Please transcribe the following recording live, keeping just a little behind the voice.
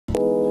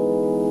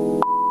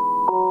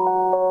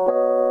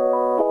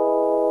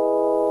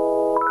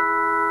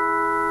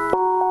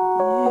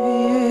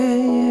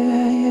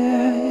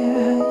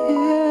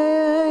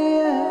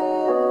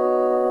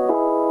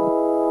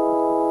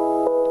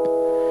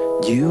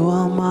You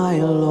are my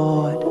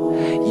Lord,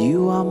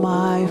 you are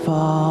my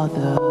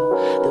Father,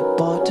 the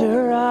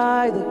potter,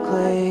 I the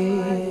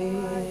clay.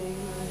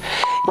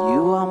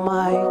 You are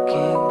my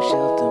King,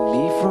 shelter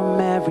me from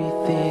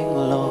everything,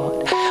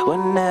 Lord.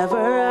 Whenever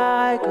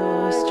I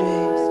go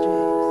astray,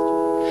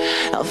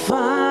 I'll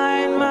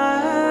find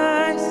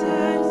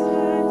myself,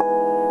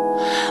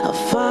 I'll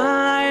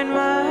find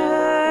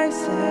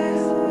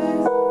myself,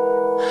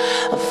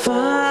 I'll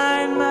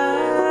find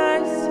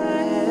myself,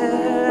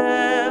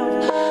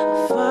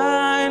 I'll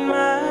find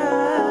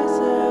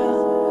myself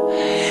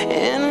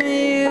in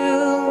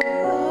you.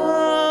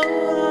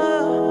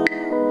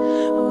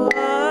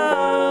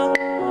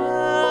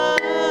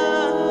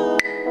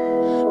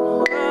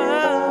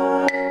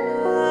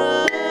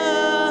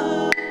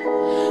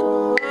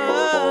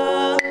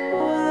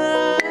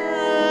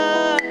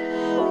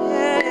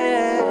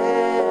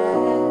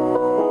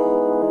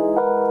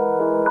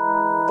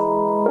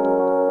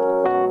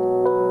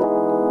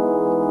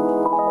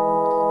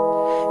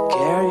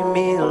 Carry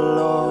me,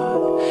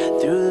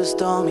 Lord, through the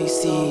stormy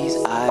seas.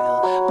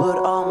 I'll put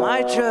all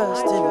my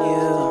trust in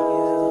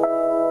you.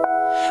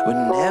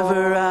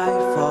 Whenever I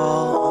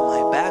fall,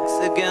 my back's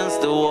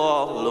against the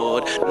wall,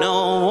 Lord.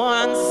 No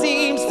one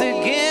seems to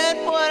get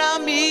what I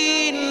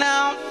mean.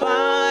 I'll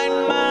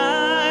find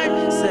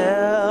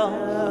myself,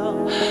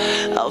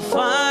 I'll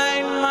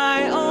find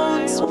my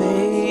own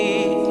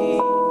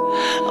space,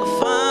 I'll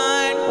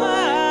find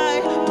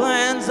my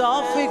plans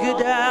all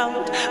figured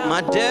out,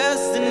 my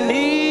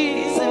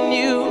destiny's in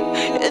you.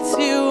 It's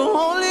you,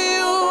 only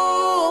you,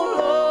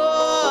 Lord.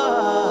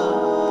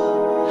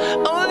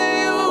 Only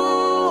you,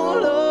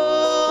 Lord.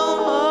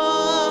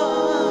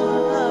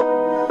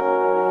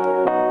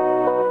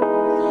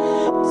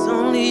 It's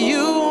only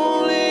you,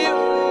 only you.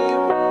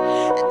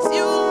 It's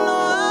you,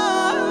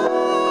 Lord.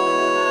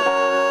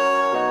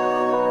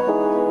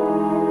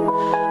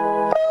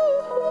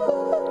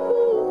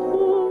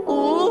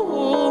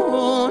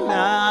 Ooh,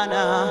 na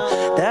na,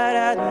 da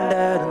da da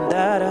da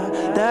da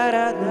da da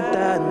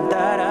da da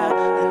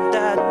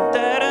da da da.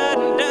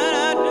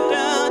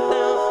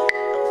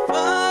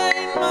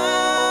 Find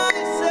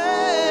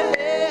myself,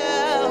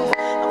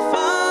 I'll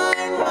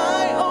find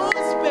my own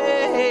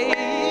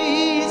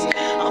space,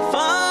 I'll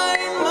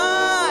find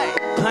my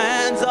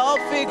plans all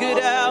figured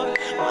out,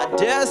 my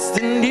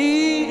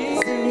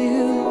destiny's in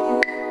you.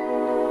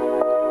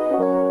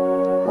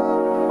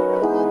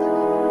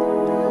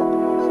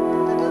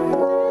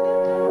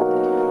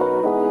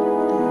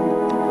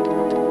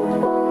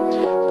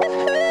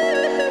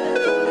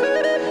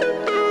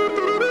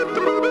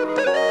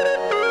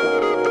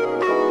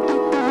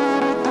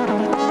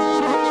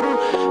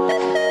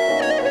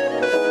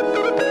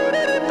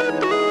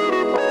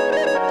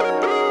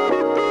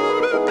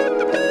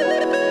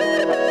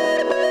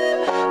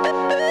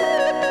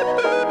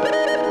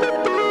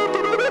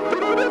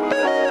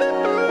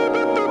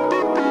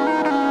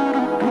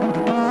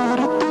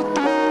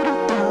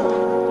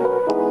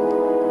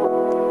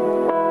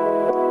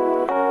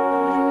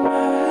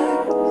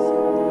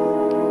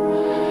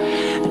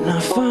 And I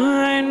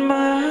find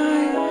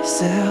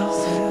myself,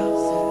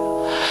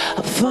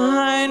 I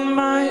find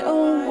my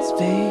own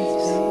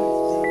space,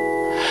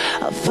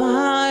 I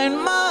find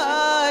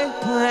my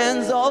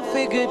plans all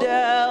figured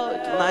out,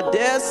 my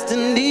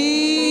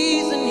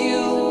destiny's in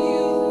you.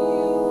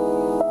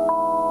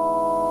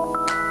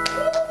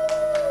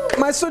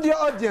 My studio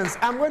audience,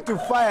 I'm going to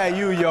fire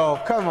you, yo.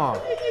 Come on.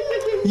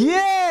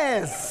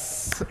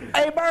 Yes!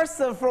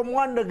 Abaasa from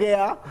Wonder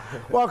Girl.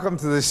 Welcome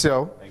to the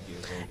show. Thank you.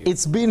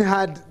 It's been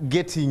hard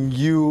getting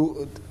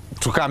you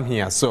to come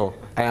here, so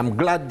I am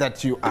glad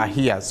that you are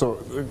here. So,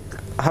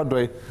 how do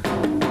I?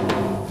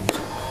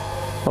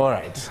 All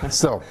right.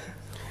 So,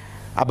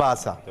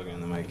 Abaasa. Talking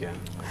on the mic, yeah.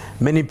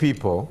 Many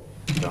people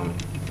Tell me.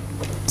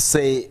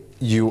 say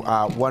you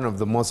are one of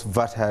the most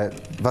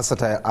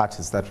versatile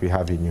artists that we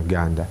have in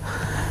Uganda.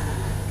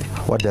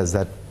 What does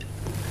that?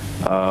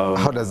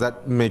 How does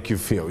that make you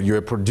feel? You're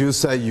a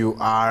producer, you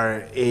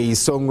are a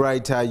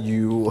songwriter,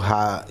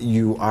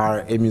 you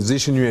are a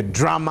musician, you're a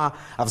drummer.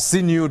 I've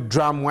seen you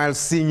drum while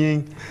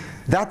singing.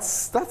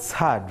 That's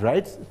hard,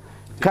 right?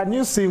 Can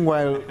you sing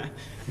while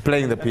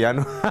playing the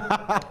piano?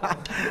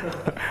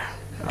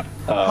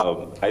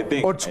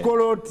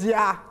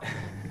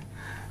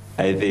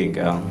 I think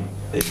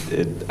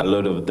a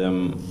lot of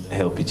them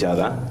help each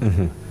other.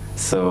 Mm-hmm.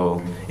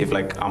 So if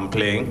like I'm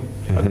playing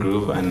a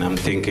groove and I'm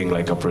thinking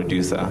like a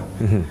producer,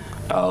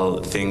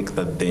 I'll think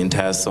that the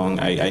entire song,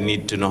 I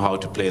need to know how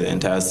to play the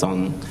entire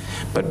song.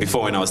 But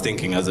before, when I was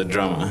thinking as a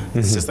drummer,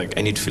 it's just like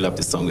I need to fill up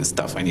the song with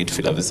stuff, I need to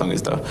fill up the song with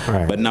stuff.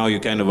 Right. But now you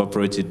kind of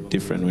approach it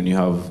different when you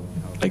have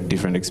like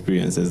different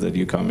experiences that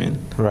you come in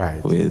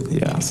with.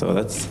 Yeah, so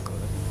that's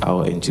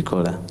our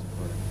Enchikola.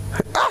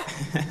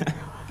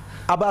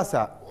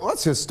 Abaasa,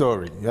 what's your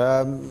story?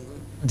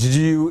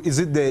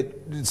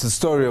 It's the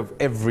story of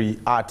every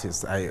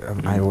artist? I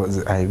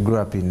grew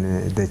up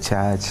in the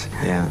church.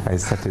 Yeah. I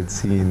started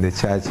singing in the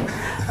church.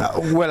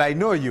 Well, I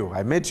know you.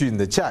 I met you in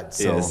the church.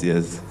 So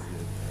Yes.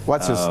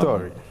 what's your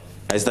story?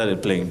 I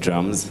started playing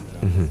drums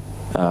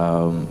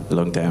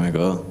long time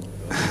ago.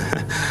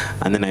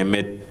 And then I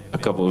met a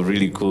couple of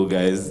really cool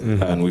guys,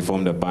 and we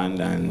formed a band,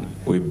 and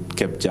we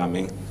kept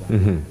jamming.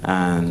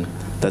 And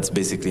that's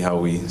basically how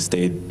we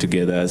stayed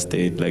together,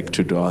 stayed like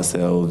true to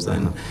ourselves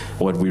and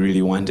what we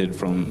really wanted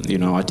from, you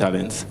know, our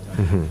talents.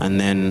 And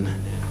then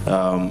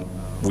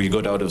we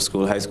got out of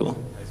school, high school,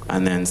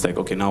 and then it's like,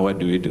 okay, now what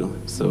do we do?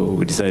 So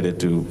we decided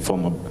to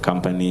form a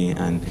company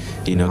and,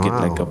 you know, get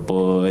like a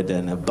board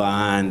and a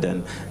band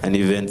and an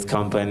events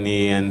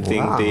company and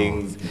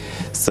things.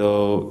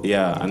 So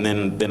yeah, and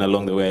then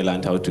along the way I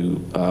learned how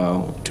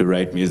to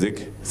write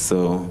music.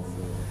 So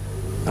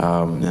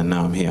and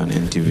now I'm here on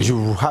NTV.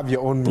 You have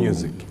your own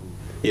music?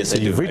 Yes, so I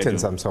do. you've written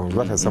some songs.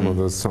 What are some of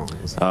those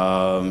songs?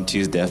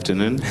 Tuesday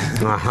Afternoon.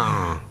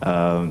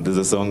 There's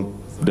a song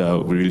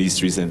that we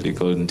released recently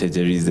called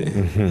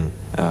Ntejerize.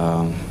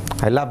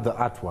 I love the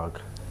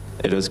artwork.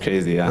 It was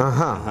crazy, yeah.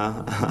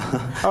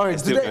 All right,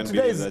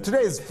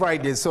 today is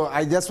Friday, so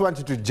I just want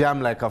you to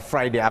jam like a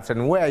Friday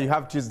afternoon. Where you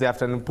have Tuesday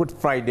afternoon, put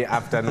Friday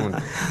afternoon,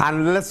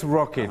 and let's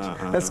rock it.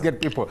 Let's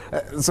get people.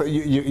 So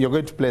you're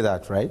going to play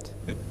that, right?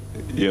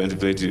 You want to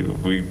play it?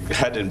 We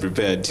hadn't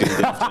prepared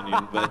Tuesday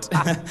afternoon, but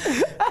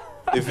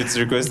if it's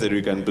requested,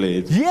 we can play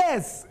it.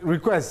 Yes,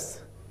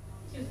 request.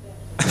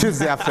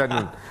 Tuesday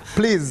afternoon.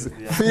 Please,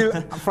 feel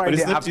Friday but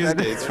it's not afternoon.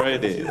 Tuesday, it's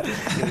Friday.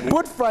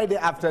 Put Friday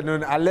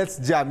afternoon and let's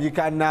jam. You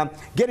can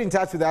get in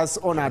touch with us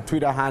on our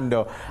Twitter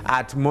handle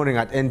at Morning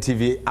at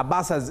NTV.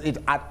 Abaasa is it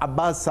at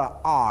Abaasa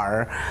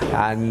R.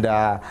 And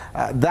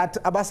that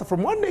Abaasa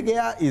from one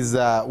day is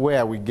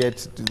where we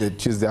get the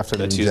Tuesday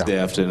afternoon The Tuesday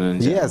jam. afternoon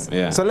jam. Yes.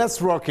 Yeah. So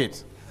let's rock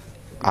it.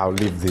 I'll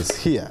leave this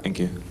here. Thank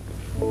you.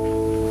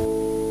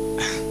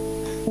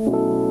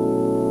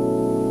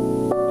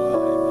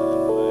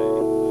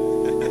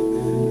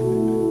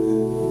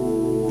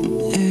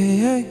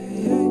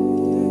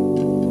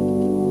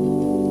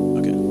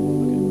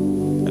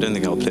 I don't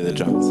think I'll play the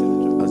drums.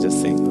 I'll just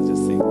sing.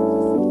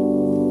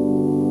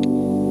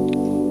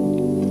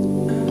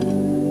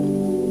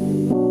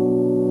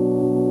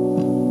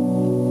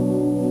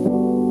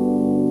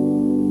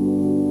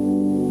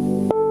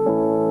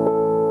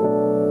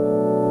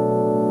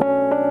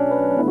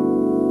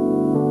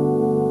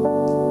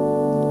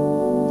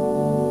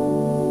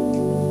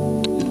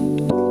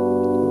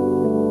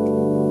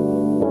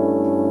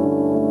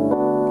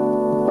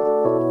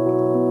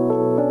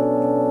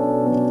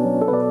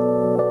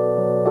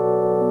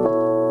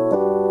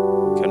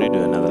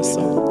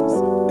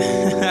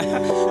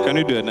 Can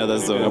we do another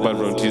song apart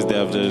from Tuesday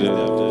afternoon?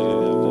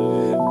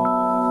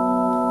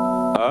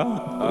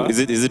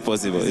 Is it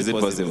possible? Is it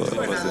possible?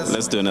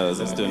 Let's do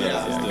another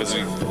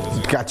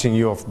song. Catching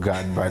you off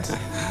guard, but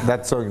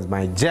that song is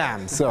my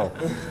jam. So,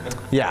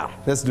 yeah,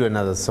 let's do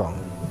another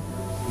song.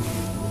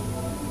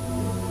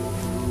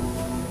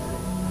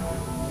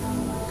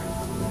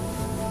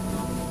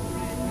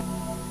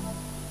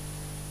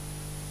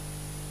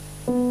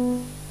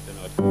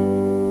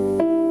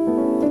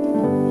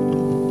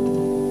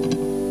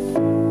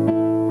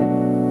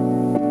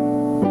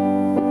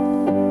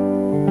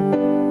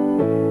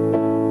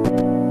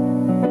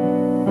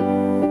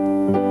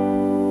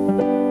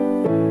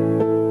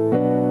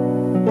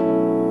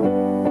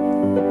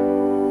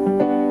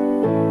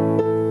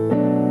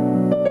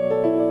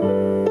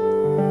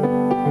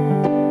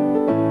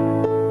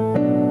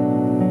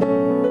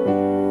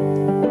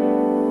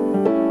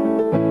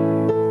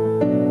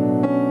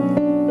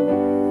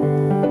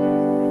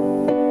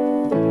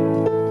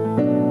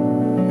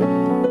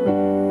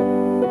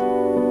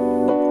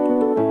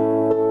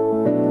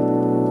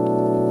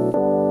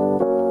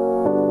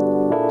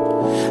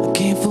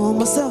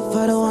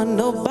 I don't want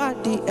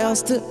nobody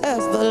else to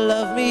ever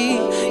love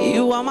me.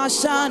 You are my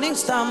shining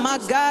star, my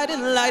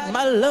guiding light,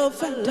 my love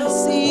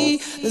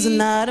fantasy. There's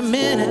not a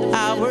minute,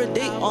 hour,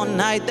 day or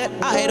night that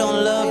I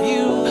don't love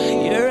you.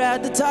 You're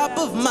at the top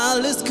of my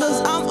list,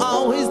 cause I'm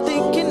always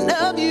thinking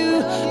of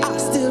you. I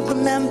still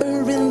remember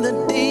in the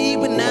day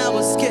when I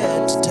was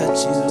scared to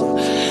touch you.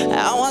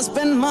 How I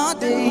spent my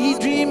day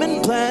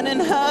dreaming,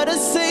 planning how to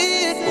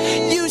say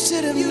it. You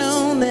should have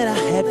known that I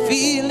had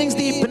feelings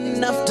deep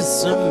enough to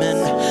swim in.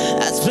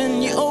 That's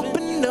when you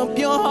opened up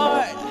your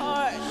heart.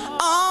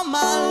 All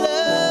my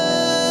love,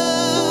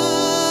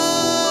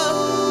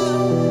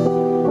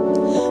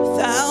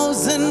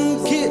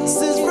 1,000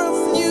 kisses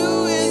from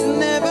you is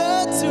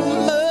never too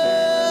much.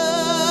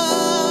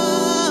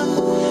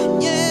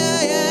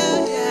 Yeah,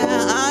 yeah,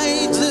 yeah,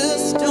 I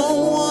just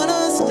don't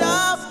wanna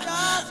stop.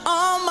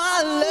 All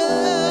my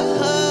love,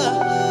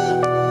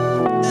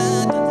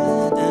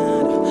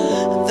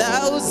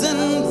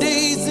 1,000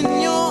 days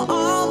in your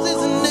arms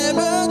is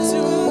never too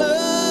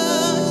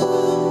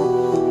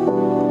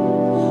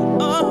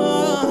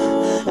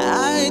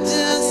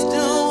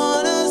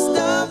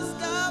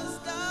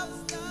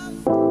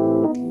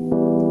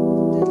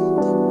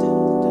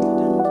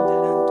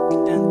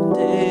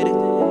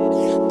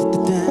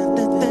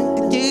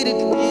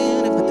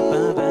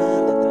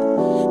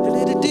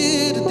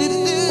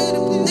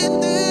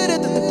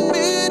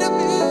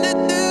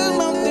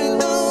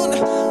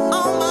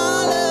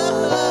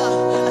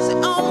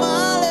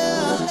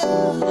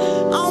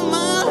all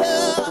my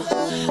love.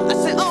 I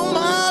said, all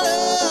my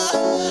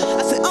love.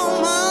 I said,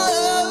 all my love.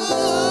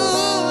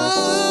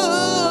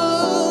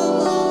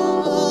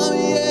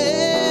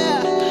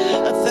 Yeah,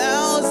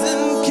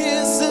 1,000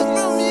 kisses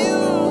from you,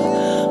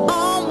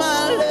 all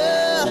my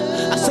love.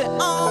 I said,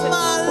 all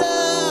my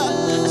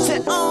love. I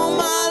said, all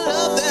my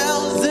love.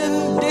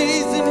 1,000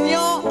 days in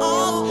your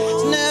arms.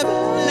 It's never,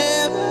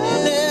 never,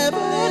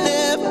 never,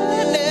 never,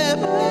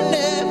 never,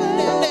 never,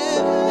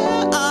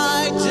 never.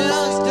 I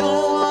just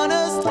don't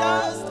wanna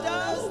stop.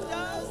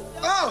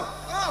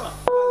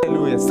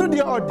 Hallelujah.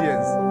 Studio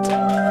audience.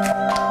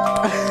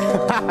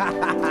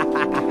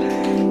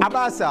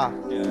 Abaasa,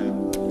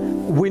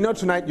 we know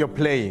tonight you're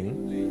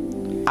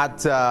playing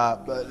at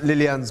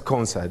Lillian's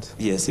concert.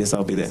 Yes,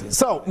 I'll be there.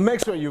 So make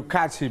sure you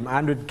catch him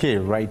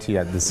 100K right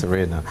here at this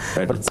arena.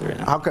 Right at this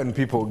arena. How can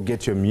people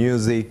get your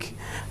music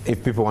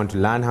if people want to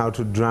learn how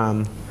to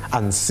drum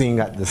and sing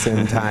at the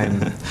same time?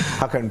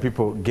 How can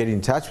people get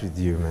in touch with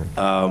you, man?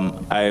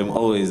 I'm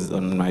always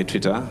on my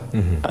Twitter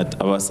at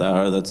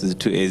Abaasa, that's the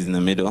 2 A's in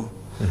the middle.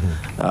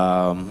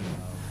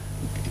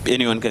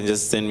 Anyone can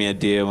just send me a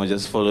DM or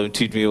just follow,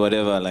 tweet me,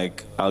 whatever.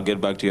 Like, I'll get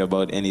back to you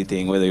about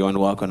anything, whether you want to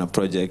work on a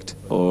project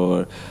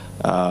or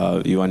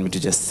you want me to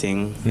just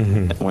sing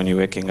when you're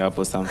waking up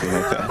or something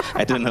like that.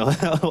 I don't know.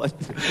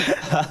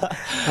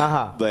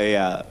 But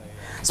yeah.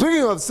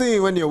 Speaking of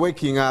singing when you're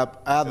waking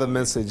up, I have a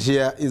message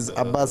here. Is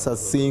Abaasa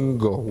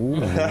single?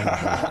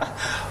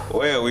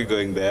 Where are we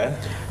going there?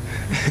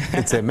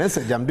 It's a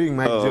message. I'm doing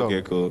my job.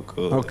 Okay, cool.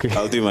 Okay.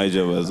 I'll do my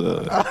job as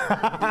well.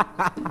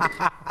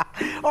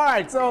 All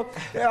right, so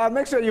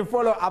make sure you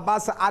follow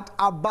Abaasa at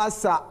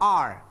Abaasa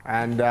R.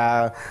 And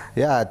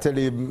yeah, tell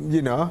him,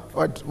 you know,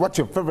 what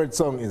your favorite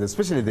song is,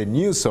 especially the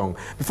new song.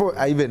 Before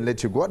I even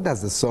let you go, what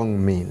does the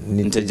song mean?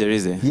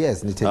 Ntejerize?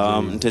 Yes,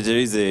 Ntejerize.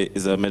 Ntejerize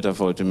is a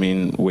metaphor to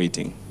mean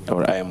waiting,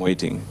 or I am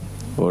waiting,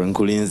 or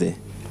nkulinze.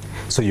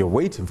 So you're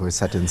waiting for a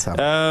certain song?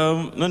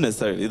 Not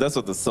necessarily. That's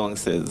what the song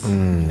says.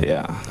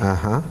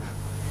 Yeah.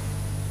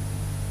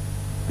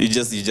 You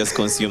just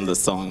consume the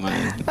song,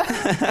 man.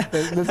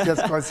 Let's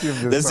just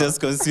consume the Let's song. just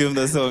consume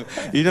the song.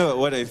 You know,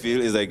 what I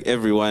feel is like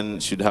everyone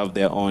should have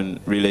their own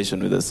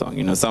relation with the song.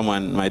 You know,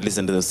 someone might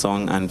listen to the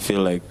song and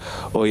feel like,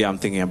 oh yeah, I'm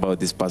thinking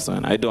about this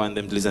person. I don't want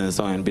them to listen to the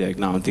song and be like,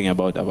 no, I'm thinking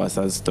about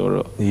Abaasa's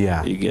story.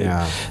 Yeah. You get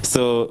Yeah.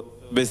 So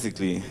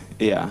basically,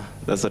 yeah,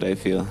 that's what I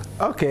feel.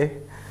 Okay.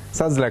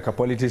 Sounds like a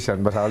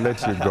politician, but I'll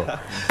let you go.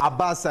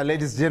 Abaasa,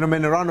 ladies and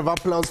gentlemen, a round of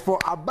applause for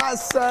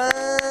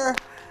Abaasa.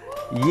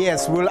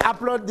 Yes, we'll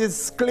upload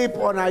this clip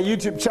on our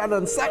YouTube channel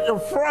on Saturday,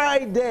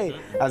 Friday.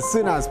 As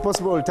soon as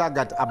possible, we'll tag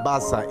at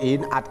Abaasa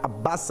in at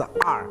Abaasa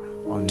R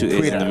on 2 A's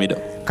Twitter. in the middle.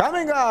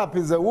 Coming up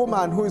is a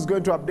woman who is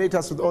going to update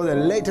us with all the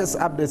latest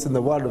updates in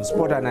the world of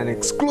sport and an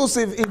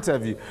exclusive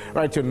interview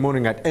right here on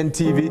Morning at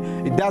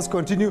NTV. It does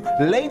continue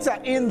later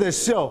in the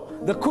show.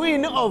 The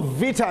Queen of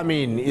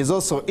Vitamin is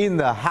also in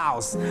the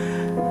house.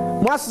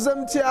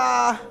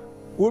 Mwasuzemtia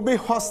will be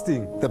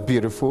hosting the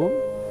beautiful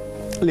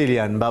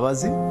Lillian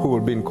Babazi, who will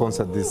be in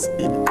concert this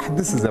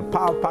is a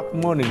power-packed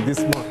morning this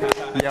morning.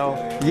 Yo,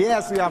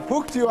 yes, we have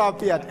hooked you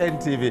up here at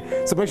NTV.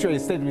 So make sure you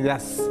stay with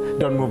us.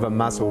 Don't move a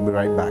muscle. We'll be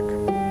right back.